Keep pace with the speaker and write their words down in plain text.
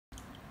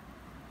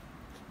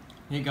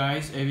Hey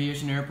guys,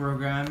 Aviation Air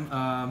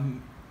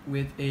program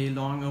with a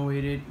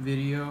long-awaited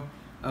video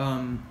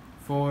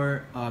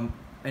for a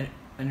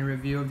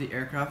review of the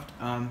aircraft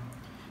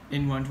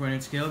in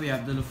 1/20th scale. We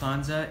have the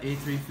Lufthansa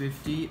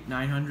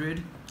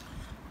A350-900.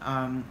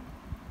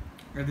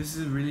 This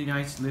is a really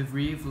nice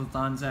livery of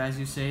Lufthansa, as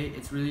you say.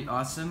 It's really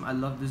awesome. I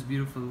love this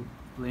beautiful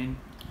plane.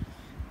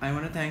 I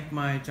want to thank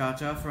my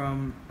Chacha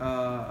from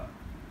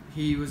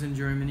he was in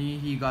Germany.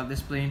 He got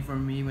this plane for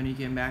me when he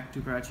came back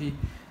to Karachi.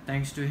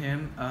 Thanks to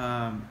him.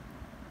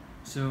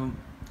 So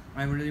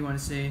I really want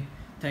to say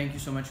thank you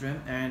so much to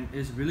him, and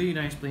it's a really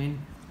nice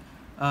plane.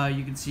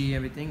 You can see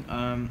everything.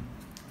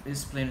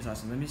 This plane is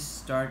awesome. Let me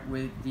start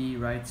with the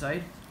right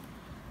side.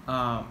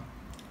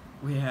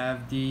 We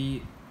have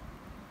the,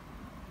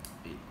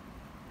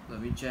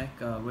 let me check,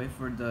 wait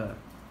for the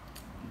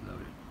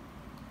load it.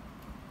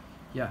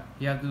 Yeah,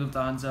 you have the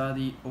Lufthansa,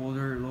 the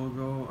older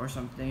logo or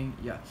something.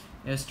 Yeah,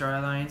 there's Star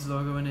Alliance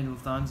logo and the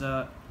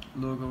Lufthansa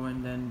logo,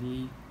 and then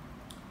the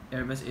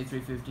Airbus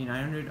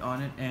A350-900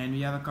 on it, and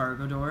we have a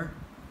cargo door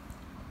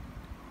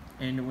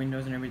and the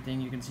windows and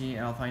everything. You can see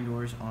Alpine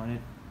doors on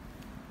it,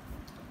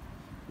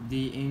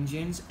 the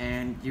engines,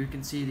 and you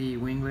can see the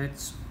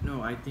winglets.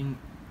 No, I think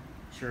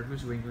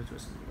shirtless winglets or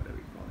something, whatever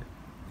you call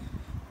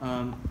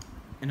it.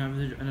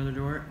 Another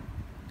door.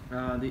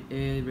 The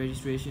A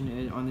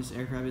registration on this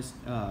aircraft is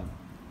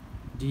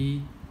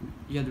D.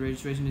 Yeah, the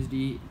registration is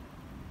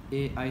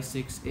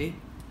DAI6A,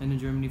 and the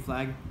Germany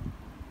flag.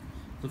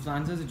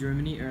 Lufthansa is a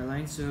Germany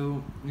airline,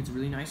 so it's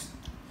really nice.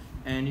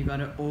 And you got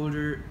an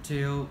older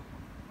tail.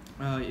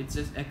 It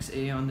says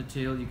XA on the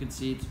tail. You can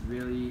see it's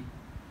really,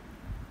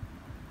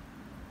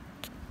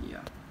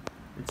 yeah,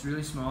 it's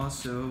really small.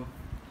 So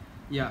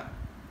yeah,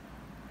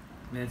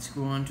 let's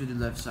go on to the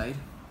left side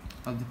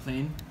of the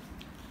plane,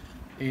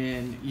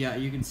 and yeah,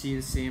 you can see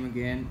the same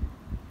again,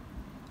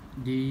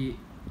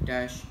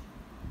 D-AXIA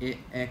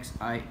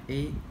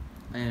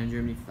and a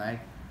Germany flag.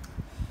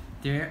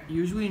 There are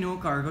usually no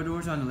cargo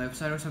doors on the left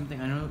side or something.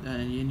 I know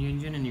in the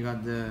engine, and you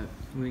got the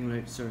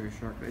winglets or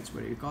shortlets,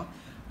 what do you call?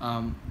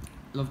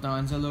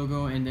 Lufthansa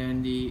logo, and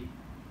then the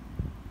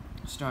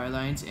Star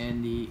Alliance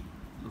and the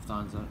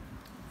Lufthansa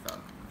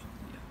Falcon or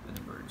something. Yeah, and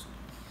the birds.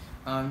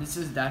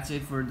 That's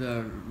it for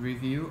the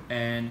review,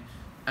 and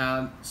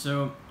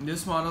so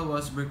this model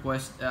was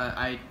requested.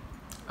 I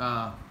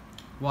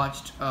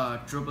watched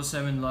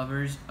 777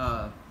 Lovers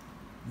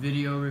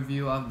video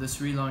review of the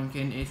Sri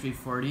Lankan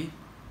A340.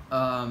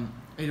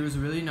 It was a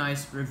really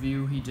nice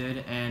review he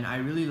did, and I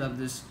really love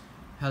this.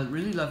 I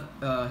really love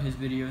his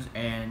videos,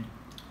 and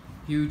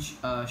huge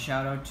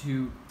shout out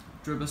to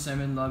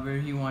 777 Lover.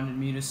 He wanted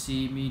me to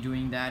see me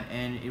doing that,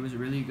 and it was a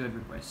really good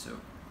request. So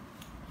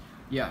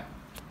yeah,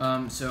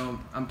 so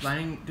I'm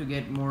planning to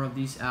get more of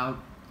these out.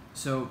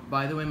 So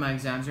by the way, my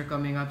exams are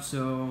coming up,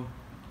 so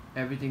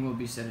everything will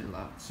be settled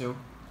out. So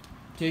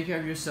take care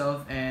of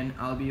yourself, and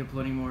I'll be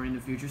uploading more in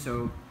the future.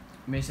 So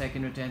May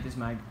 2nd or 10th is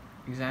my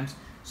exams,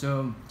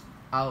 so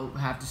I'll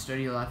have to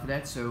study a lot for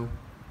that. So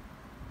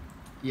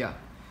yeah,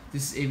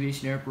 this is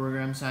Aviation Air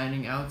program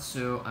signing out.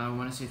 So I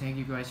want to say thank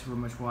you guys for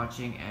much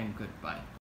watching, and goodbye.